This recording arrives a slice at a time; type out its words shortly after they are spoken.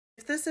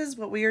this is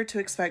what we are to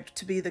expect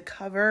to be the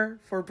cover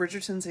for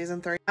Bridgerton season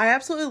 3. I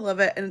absolutely love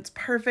it, and it's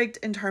perfect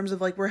in terms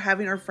of like we're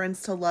having our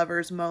friends to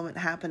lovers moment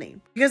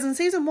happening. Because in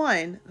season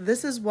 1,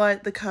 this is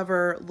what the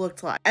cover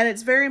looked like. And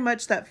it's very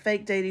much that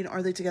fake dating,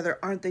 are they together,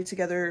 aren't they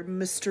together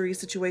mystery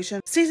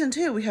situation. Season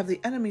 2, we have the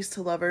enemies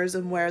to lovers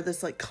and where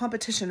this like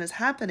competition is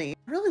happening.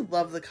 I really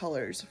love the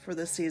colors for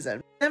this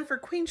season. Then for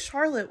Queen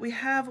Charlotte, we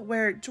have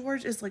where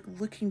George is like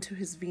looking to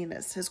his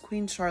Venus, his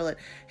Queen Charlotte,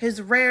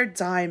 his rare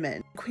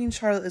diamond. Queen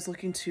Charlotte is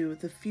looking to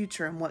the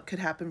future and what could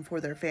happen for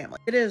their family.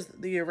 It is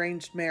the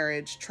arranged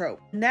marriage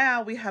trope.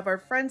 Now we have our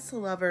friends to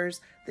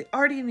lovers. They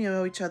already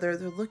know each other.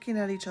 They're looking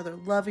at each other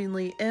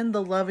lovingly in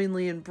the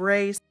lovingly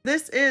embrace.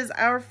 This is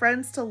our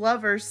friends to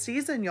lovers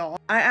season, y'all.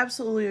 I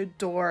absolutely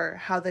adore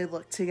how they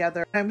look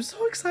together. I'm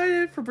so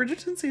excited for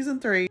Bridgerton season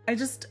 3.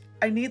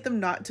 I need them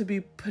not to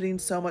be putting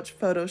so much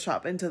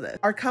Photoshop into this.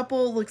 Our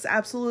couple looks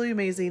absolutely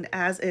amazing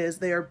as is.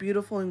 They are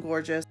beautiful and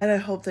gorgeous, and I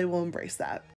hope they will embrace that.